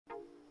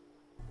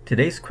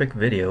Today's quick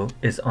video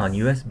is on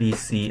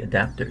USB-C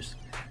adapters.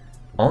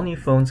 All new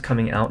phones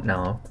coming out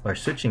now are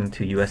switching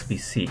to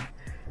USB-C.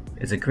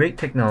 It's a great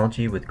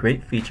technology with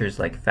great features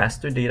like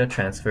faster data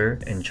transfer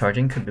and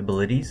charging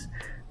capabilities,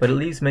 but it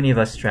leaves many of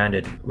us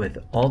stranded with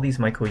all these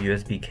micro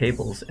USB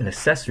cables and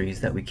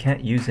accessories that we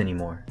can't use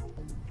anymore.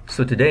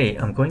 So today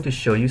I'm going to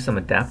show you some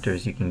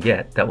adapters you can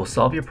get that will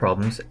solve your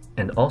problems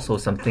and also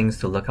some things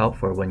to look out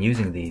for when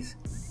using these.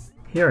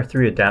 Here are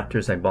 3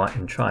 adapters I bought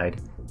and tried,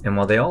 and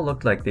while they all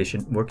looked like they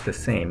should work the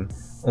same,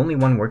 only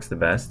one works the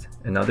best,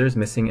 another is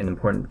missing an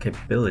important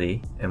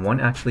capability, and one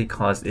actually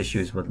caused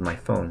issues with my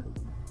phone.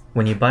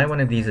 When you buy one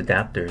of these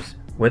adapters,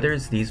 whether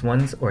it's these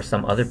ones or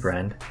some other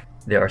brand,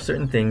 there are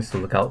certain things to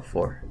look out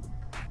for.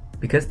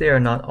 Because they are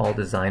not all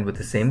designed with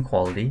the same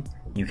quality,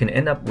 you can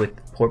end up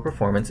with poor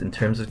performance in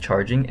terms of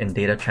charging and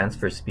data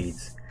transfer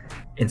speeds.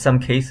 In some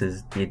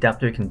cases, the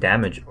adapter can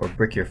damage or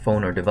brick your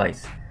phone or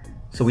device,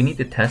 so we need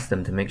to test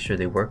them to make sure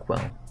they work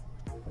well.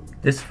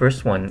 This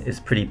first one is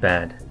pretty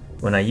bad.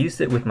 When I used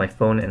it with my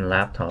phone and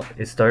laptop,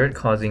 it started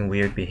causing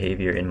weird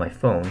behavior in my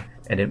phone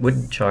and it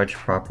wouldn't charge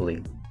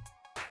properly.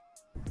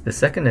 The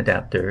second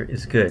adapter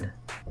is good,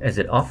 as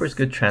it offers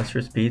good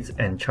transfer speeds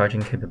and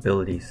charging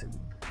capabilities.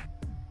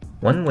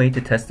 One way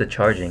to test the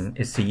charging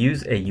is to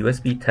use a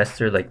USB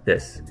tester like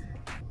this.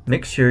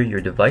 Make sure your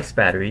device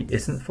battery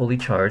isn't fully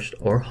charged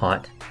or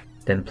hot,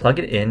 then plug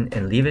it in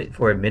and leave it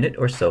for a minute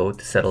or so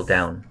to settle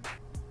down.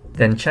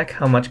 Then check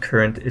how much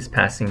current is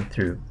passing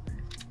through.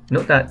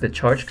 Note that the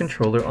charge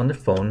controller on the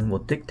phone will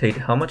dictate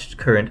how much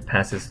current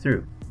passes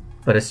through.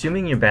 But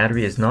assuming your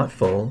battery is not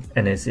full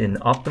and is in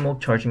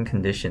optimal charging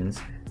conditions,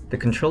 the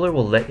controller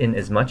will let in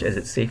as much as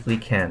it safely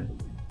can.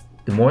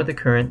 The more the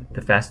current,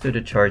 the faster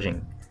the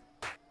charging.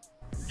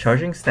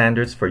 Charging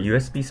standards for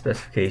USB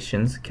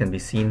specifications can be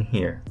seen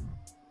here.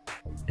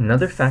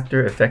 Another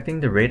factor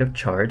affecting the rate of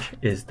charge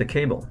is the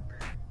cable.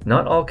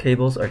 Not all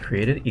cables are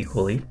created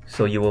equally,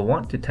 so you will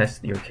want to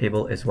test your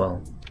cable as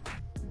well.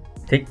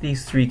 Take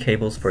these 3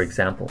 cables for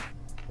example.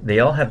 They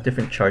all have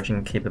different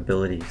charging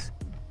capabilities.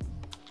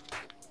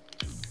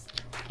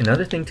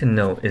 Another thing to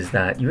note is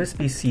that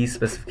USB-C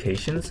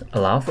specifications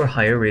allow for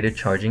higher rated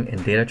charging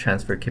and data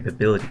transfer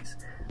capabilities,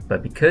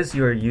 but because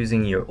you are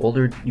using your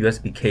older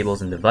USB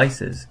cables and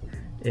devices,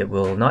 it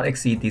will not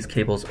exceed these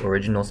cables'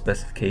 original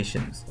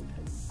specifications.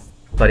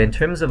 But in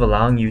terms of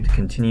allowing you to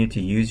continue to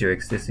use your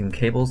existing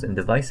cables and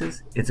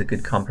devices, it's a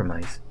good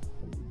compromise.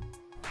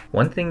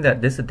 One thing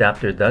that this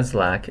adapter does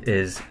lack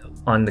is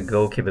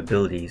on-the-go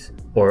capabilities,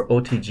 or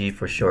OTG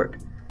for short.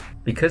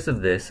 Because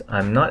of this,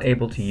 I'm not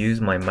able to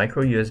use my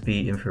micro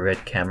USB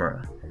infrared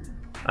camera.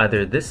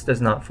 Either this does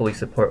not fully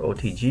support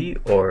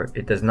OTG or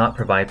it does not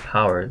provide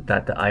power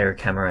that the IR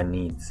camera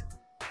needs.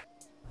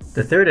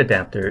 The third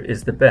adapter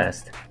is the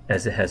best,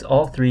 as it has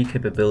all 3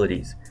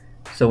 capabilities.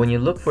 So when you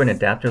look for an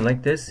adapter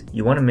like this,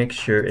 you want to make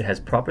sure it has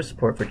proper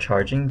support for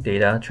charging,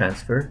 data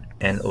transfer,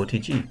 and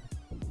OTG.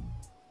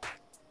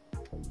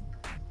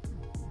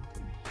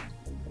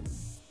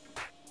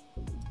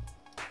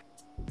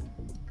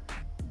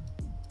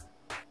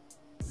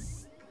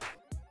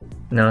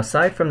 Now,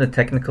 aside from the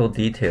technical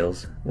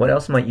details, what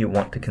else might you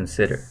want to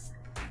consider?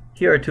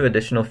 Here are 2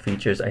 additional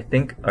features I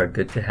think are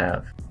good to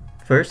have.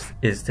 First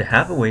is to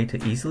have a way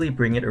to easily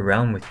bring it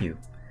around with you.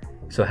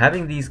 So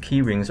having these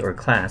key rings or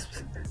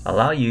clasps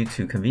allow you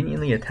to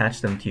conveniently attach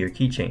them to your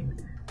keychain.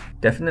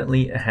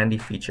 Definitely a handy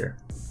feature.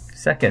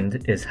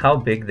 Second is how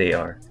big they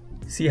are.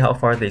 See how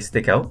far they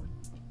stick out?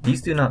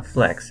 These do not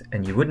flex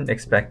and you wouldn't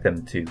expect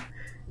them to.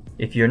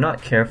 If you're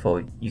not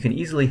careful, you can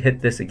easily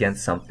hit this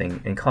against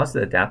something and cause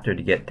the adapter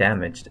to get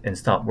damaged and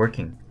stop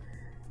working.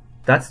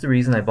 That's the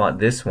reason I bought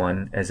this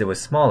one, as it was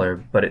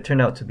smaller, but it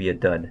turned out to be a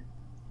dud.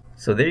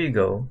 So there you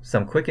go,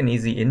 some quick and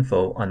easy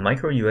info on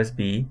micro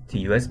USB to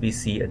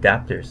USB-C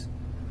adapters.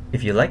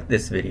 If you liked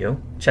this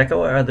video, check out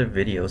our other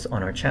videos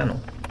on our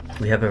channel.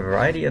 We have a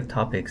variety of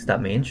topics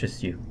that may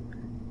interest you.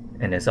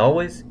 And as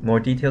always, more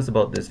details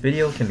about this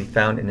video can be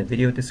found in the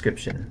video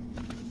description.